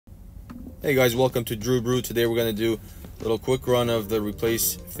Hey guys, welcome to Drew Brew. Today we're going to do a little quick run of the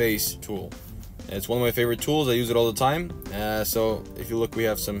Replace Face tool. It's one of my favorite tools. I use it all the time. So if you look, we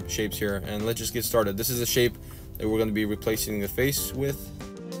have some shapes here, and let's just get started. This is a shape that we're going to be replacing the face with.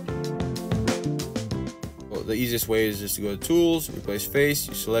 Well, the easiest way is just to go to Tools, Replace Face.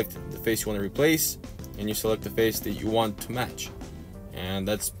 You select the face you want to replace, and you select the face that you want to match. And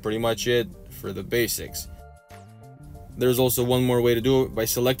that's pretty much it for the basics. There's also one more way to do it by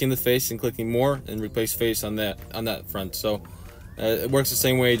selecting the face and clicking more and replace face on that front. So it works the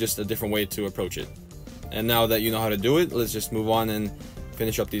same way, just a different way to approach it. And now that you know how to do it, let's just move on and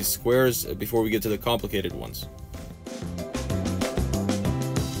finish up these squares before we get to the complicated ones.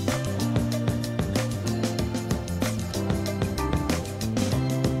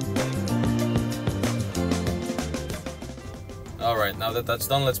 Alright, now that that's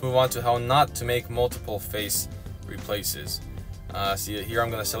done, let's move on to how not to make multiple face replaces. See here, I'm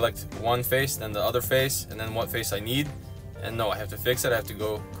going to select one face, then the other face, and then what face I need. And no, I have to fix it. I have to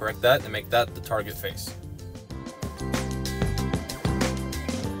go correct that and make that the target face.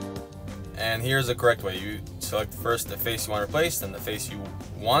 And here's the correct way. You select first the face you want to replace, then the face you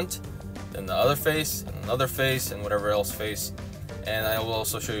want, then the other face, and another face, and whatever else face. And I will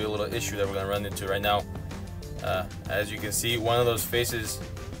also show you a little issue that we're going to run into right now. As you can see, one of those faces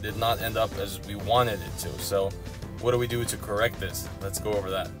did not end up as we wanted it to. So what do we do to correct this? Let's go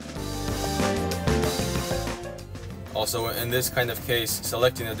over that. Also, in this kind of case,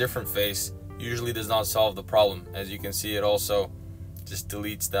 selecting a different face usually does not solve the problem. As you can see, it also just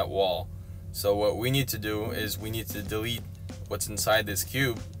deletes that wall. So what we need to do is we need to delete what's inside this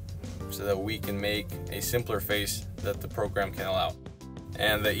cube so that we can make a simpler face that the program can allow.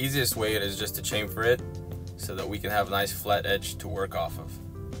 And the easiest way is just to chamfer it so that we can have a nice flat edge to work off of.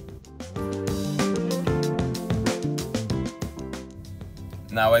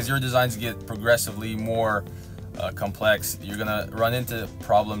 Now, as your designs get progressively more complex, you're gonna run into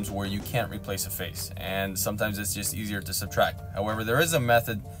problems where you can't replace a face, and sometimes it's just easier to subtract. However, there is a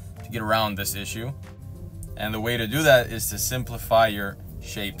method to get around this issue, and the way to do that is to simplify your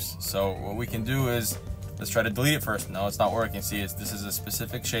shapes. So what we can do is, let's try to delete it first. No, it's not working. See, this is a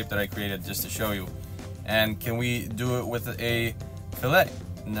specific shape that I created just to show you. And can we do it with a fillet?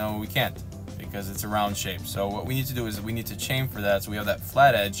 No, we can't, because it's a round shape. So what we need to do is we need to chamfer that so we have that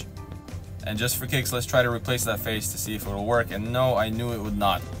flat edge. And just for kicks, let's try to replace that face to see if it will work. And no, I knew it would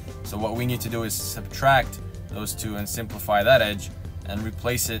not. So what we need to do is subtract those two and simplify that edge and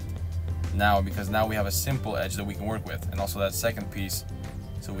replace it now, because now we have a simple edge that we can work with, and also that second piece,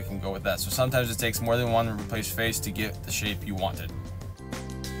 so we can go with that. So sometimes it takes more than one replace face to get the shape you wanted.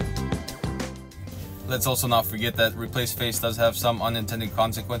 Let's also not forget that replace face does have some unintended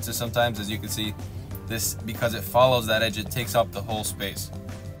consequences sometimes. As you can see, this, because it follows that edge, it takes up the whole space.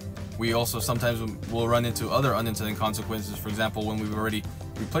 We also sometimes will run into other unintended consequences. For example, when we've already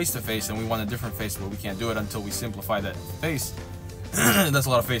replaced the face and we want a different face, but we can't do it until we simplify that face. That's a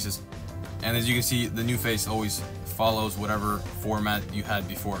lot of faces. And as you can see, the new face always follows whatever format you had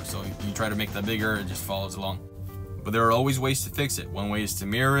before. So you try to make that bigger, it just follows along. But there are always ways to fix it. One way is to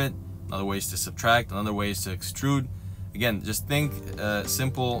mirror it. Another way is to subtract, another way is to extrude. Again, just think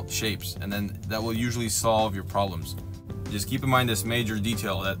simple shapes, and then that will usually solve your problems. Just keep in mind this major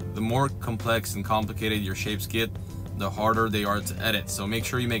detail, that the more complex and complicated your shapes get, the harder they are to edit. So make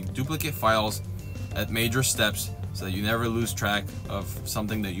sure you make duplicate files at major steps so that you never lose track of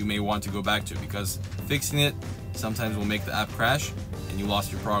something that you may want to go back to, because fixing it sometimes will make the app crash and you lost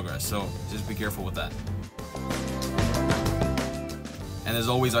your progress. So just be careful with that. And as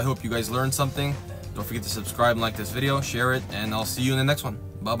always, I hope you guys learned something. Don't forget to subscribe and like this video, share it, and I'll see you in the next one.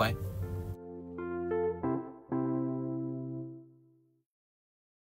 Bye-bye.